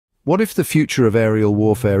What if the future of aerial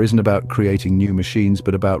warfare isn't about creating new machines,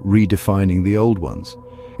 but about redefining the old ones?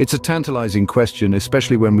 It's a tantalizing question,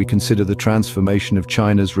 especially when we consider the transformation of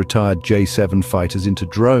China's retired J-7 fighters into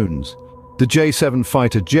drones. The J-7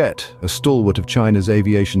 fighter jet, a stalwart of China's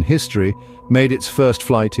aviation history, made its first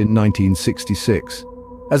flight in 1966.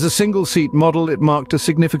 As a single-seat model, it marked a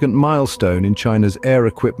significant milestone in China's air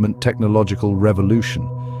equipment technological revolution.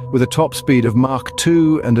 With a top speed of Mach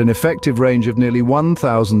 2 and an effective range of nearly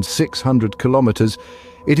 1,600 kilometers,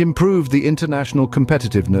 it improved the international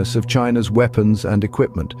competitiveness of China's weapons and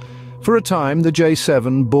equipment. For a time, the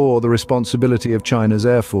J-7 bore the responsibility of China's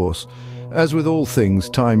Air Force. As with all things,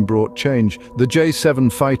 time brought change. The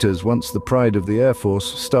J-7 fighters, once the pride of the Air Force,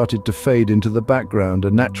 started to fade into the background,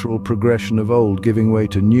 a natural progression of old giving way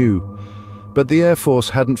to new. But the Air Force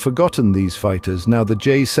hadn't forgotten these fighters. Now the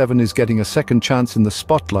J-7 is getting a second chance in the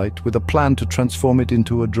spotlight with a plan to transform it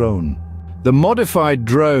into a drone. The modified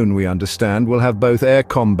drone, we understand, will have both air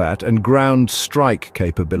combat and ground strike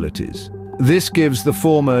capabilities. This gives the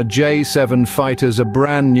former J-7 fighters a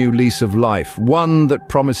brand new lease of life, one that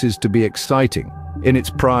promises to be exciting. In its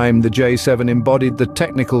prime, the J-7 embodied the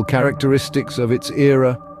technical characteristics of its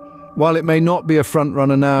era. While it may not be a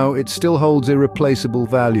frontrunner now, it still holds irreplaceable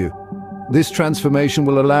value. This transformation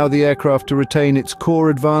will allow the aircraft to retain its core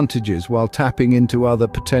advantages while tapping into other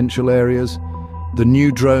potential areas. The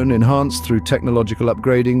new drone, enhanced through technological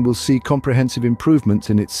upgrading, will see comprehensive improvements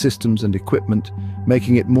in its systems and equipment,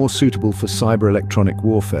 making it more suitable for cyber-electronic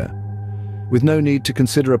warfare. With no need to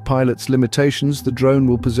consider a pilot's limitations, the drone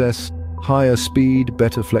will possess higher speed,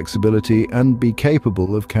 better flexibility, and be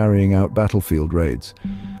capable of carrying out battlefield raids.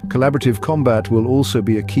 Collaborative combat will also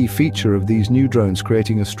be a key feature of these new drones,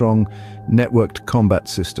 creating a strong, networked combat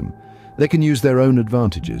system. They can use their own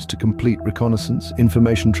advantages to complete reconnaissance,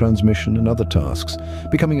 information transmission, and other tasks,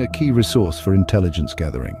 becoming a key resource for intelligence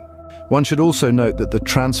gathering. One should also note that the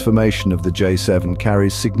transformation of the J-7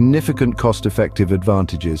 carries significant cost-effective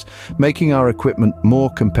advantages, making our equipment more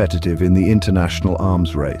competitive in the international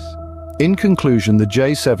arms race. In conclusion, the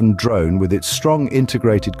J-7 drone, with its strong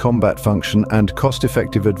integrated combat function and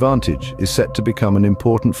cost-effective advantage, is set to become an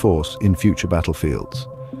important force in future battlefields.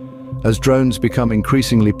 As drones become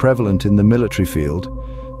increasingly prevalent in the military field,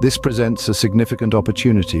 this presents a significant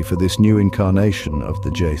opportunity for this new incarnation of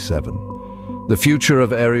the J-7. The future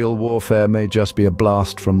of aerial warfare may just be a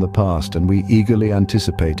blast from the past, and we eagerly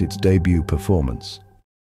anticipate its debut performance.